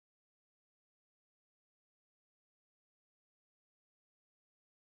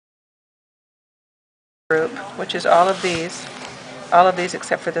group, which is all of these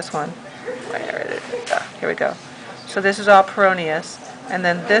except for this one. Here we go. So this is all peroneus, and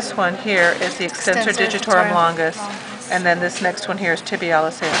then this one here is the extensor digitorum longus, and then this next one here is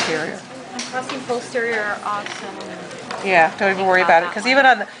tibialis anterior. And crossing posterior are awesome. Yeah, don't even worry about it, because even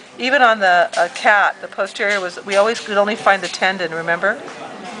on the cat, the posterior was, we always could only find the tendon, remember?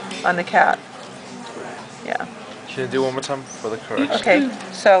 On the cat. Yeah. Can you do one more time for the correction? Okay,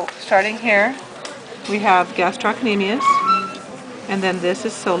 so starting here, we have gastrocnemius, and then this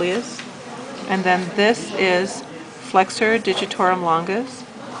is soleus, and then this is flexor digitorum longus,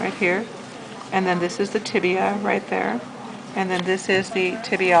 right here, and then this is the tibia right there, and then this is the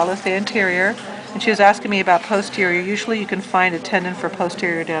tibialis anterior. And she was asking me about posterior. Usually you can find a tendon for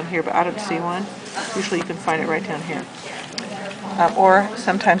posterior down here, but I don't see one. Usually you can find it right down here. Or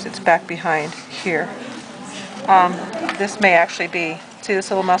sometimes it's back behind here. This may actually be, see this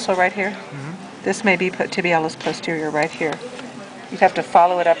little muscle right here? Mm-hmm. This may be tibialis posterior right here. You'd have to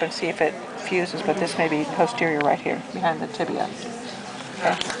follow it up and see if it fuses, but this may be posterior right here, behind the tibia.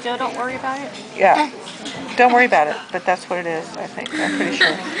 Okay. Still don't worry about it? Yeah. Don't worry about it, but that's what it is, I think. I'm pretty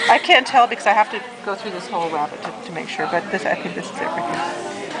sure. I can't tell because I have to go through this whole rabbit to make sure, but this, I think this is it right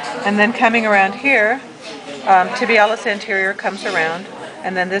here. And then coming around here, tibialis anterior comes around,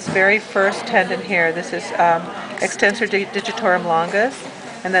 and then this very first tendon here, this is extensor digitorum longus,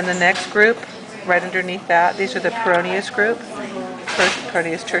 and then the next group, right underneath that, these are the peroneus group,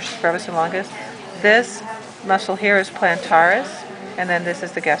 peroneus, tertius, brevis, and longus. This muscle here is plantaris, and then this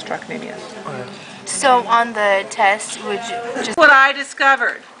is the gastrocnemius. So on the test, would you just... What I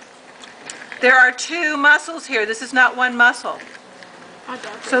discovered. There are two muscles here. This is not one muscle.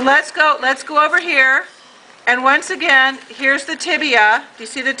 So let's go over here. And once again, here's the tibia. Do you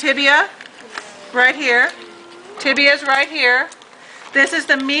see the tibia? Right here. Tibia is right here. This is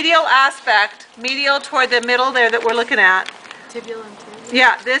the medial aspect, medial toward the middle there that we're looking at. Tibial and tibial?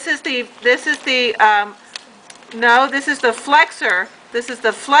 Yeah, this is the flexor. This is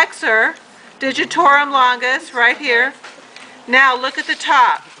the flexor digitorum longus right here. Now look at the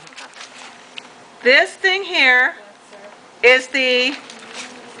top. This thing here is the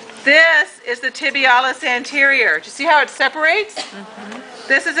tibialis anterior. Do you see how it separates? Mm-hmm.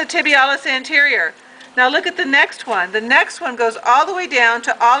 This is a tibialis anterior. Now look at the next one. The next one goes all the way down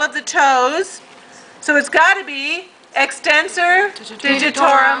to all of the toes. So it's got to be extensor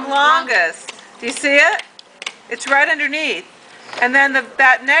digitorum longus. Do you see it? It's right underneath. And then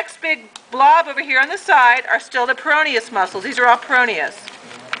that next big blob over here on the side are still the peroneus muscles. These are all peroneus.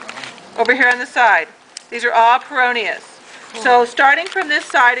 Over here on the side. These are all peroneus. So starting from this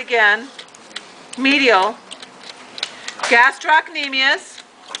side again, medial, gastrocnemius.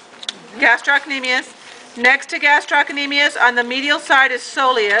 Next to gastrocnemius on the medial side is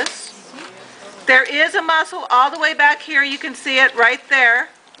soleus. There is a muscle all the way back here. You can see it right there.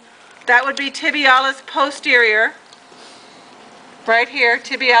 That would be tibialis posterior. Right here,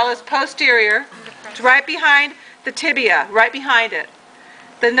 tibialis posterior. It's right behind the tibia, right behind it.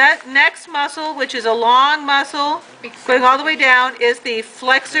 The next muscle, which is a long muscle, going all the way down, is the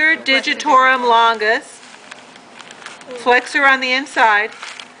flexor digitorum longus. Flexor on the inside.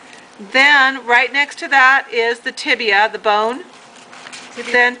 Then, right next to that is the tibia, the bone.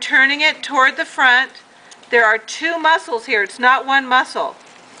 Then turning it toward the front, there are two muscles here. It's not one muscle.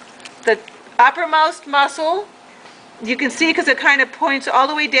 The uppermost muscle, you can see because it kind of points all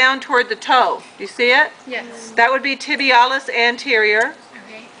the way down toward the toe. Do you see it? Yes. That would be tibialis anterior.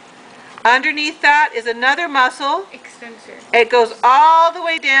 Okay. Underneath that is another muscle. Extensor. It goes all the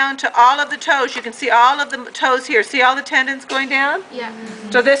way down to all of the toes. You can see all of the toes here. See all the tendons going down? Yeah.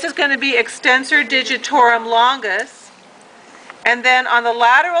 So this is going to be extensor digitorum longus. And then on the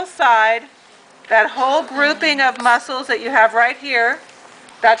lateral side, that whole grouping of muscles that you have right here,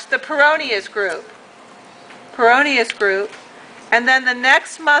 that's the peroneus group. Peroneus group. And then the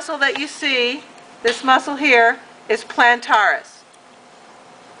next muscle that you see, this muscle here, is plantaris.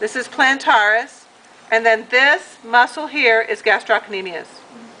 This is plantaris. And then this muscle here is gastrocnemius.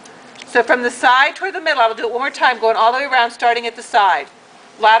 So from the side toward the middle, I'll do it one more time, going all the way around, starting at the side.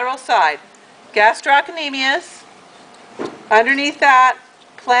 Lateral side. Gastrocnemius. Underneath that,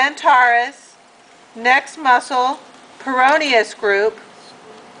 plantaris. Next muscle, peroneus group.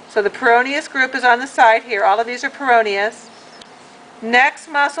 So the peroneus group is on the side here. All of these are peroneus. Next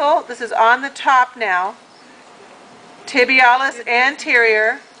muscle, this is on the top now. Tibialis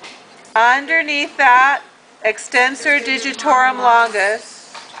anterior. Underneath that, extensor digitorum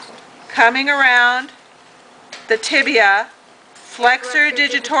longus. Coming around the tibia, flexor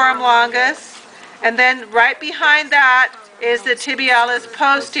digitorum longus. And then right behind that is the tibialis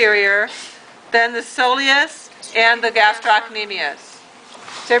posterior. then the soleus, and the gastrocnemius.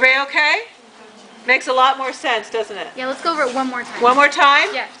 Is everybody okay? Makes a lot more sense, doesn't it? Yeah, let's go over it one more time. One more time?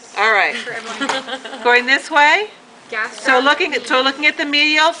 Yes. All right. For everyone. Going this way. So looking at the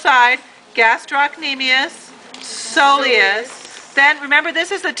medial side, gastrocnemius, soleus. Then remember,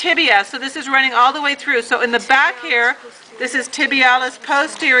 this is the tibia, so this is running all the way through. So in the back here, this is tibialis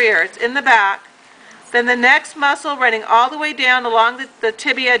posterior. It's in the back. Then the next muscle running all the way down along the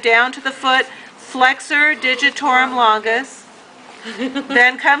tibia down to the foot, flexor digitorum longus.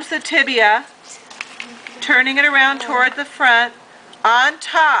 Then comes the tibia, turning it around toward the front. On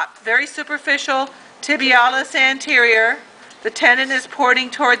top, very superficial, tibialis anterior. The tendon is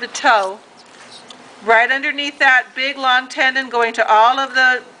pointing toward the toe. Right underneath that big long tendon going to all of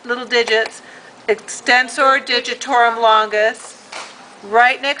the little digits, extensor digitorum longus.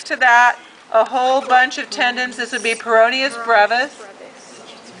 Right next to that, a whole bunch of tendons. This would be peroneus brevis.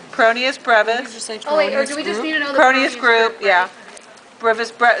 Peroneus brevis. Oh wait, or do we just need to know the Peroneus group, yeah.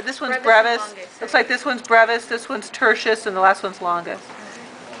 Brevis, this one's Brevis brevis. and longus. Looks like this one's brevis, this one's tertius, and the last one's longus.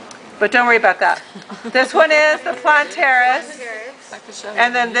 But don't worry about that. This one is the plantaris.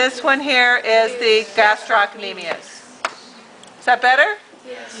 And then this one here is the gastrocnemius. Is that better?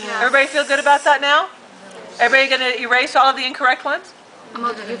 Yes. Everybody feel good about that now? Everybody going to erase all of the incorrect ones? I'm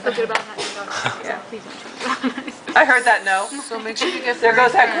okay. You feel good about that? Yeah. Please don't change that. I heard that no. So make sure you get There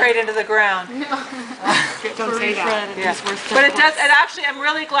goes that grade into the ground. don't say that. Yeah. But it does, and actually I'm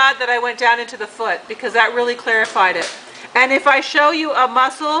really glad that I went down into the foot because that really clarified it. And if I show you a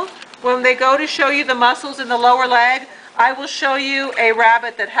muscle, when they go to show you the muscles in the lower leg, I will show you a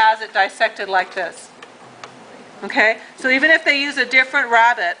rabbit that has it dissected like this. Okay? So even if they use a different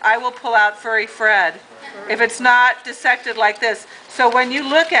rabbit, I will pull out furry Fred if it's not dissected like this. So when you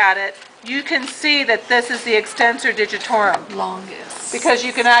look at it, you can see that this is the extensor digitorum. Longest. Because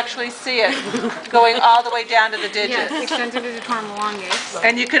you can actually see it going all the way down to the digits. Yes, extensor digitorum longus.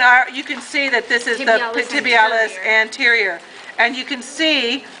 And you can see that this is the Tibialis tibialis anterior. And you can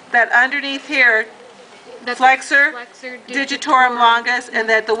see that underneath here, That's flexor digitorum longus, and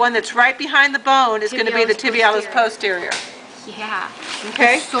that the one that's right behind the bone is going to be the tibialis Tibialis posterior. Yeah.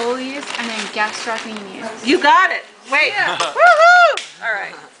 Okay? Soleus and then gastrocnemius. You got it. Wait. Woohoo! All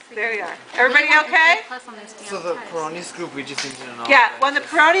right. There you are. Everybody okay? So the peroneus group, we just need to know. Yeah, when the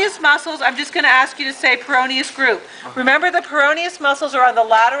peroneus muscles, I'm just going to ask you to say peroneus group. Remember, the peroneus muscles are on the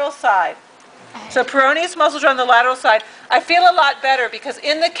lateral side. So peroneus muscles are on the lateral side. I feel a lot better because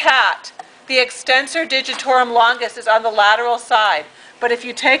in the cat, the extensor digitorum longus is on the lateral side. But if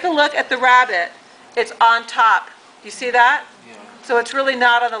you take a look at the rabbit, it's on top. You see that? Yeah. So it's really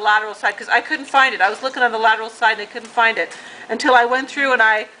not on the lateral side because I couldn't find it. I was looking on the lateral side and I couldn't find it until I went through and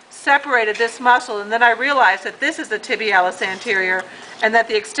I separated this muscle, and then I realized that this is the tibialis anterior and that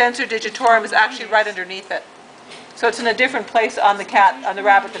the extensor digitorum is actually right underneath it. So it's in a different place on the cat, on the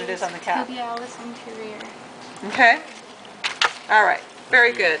rabbit than it is on the cat. Tibialis anterior. Okay? All right.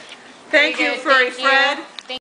 Very good. Thank you, Very good. Furry Thank you. Fred.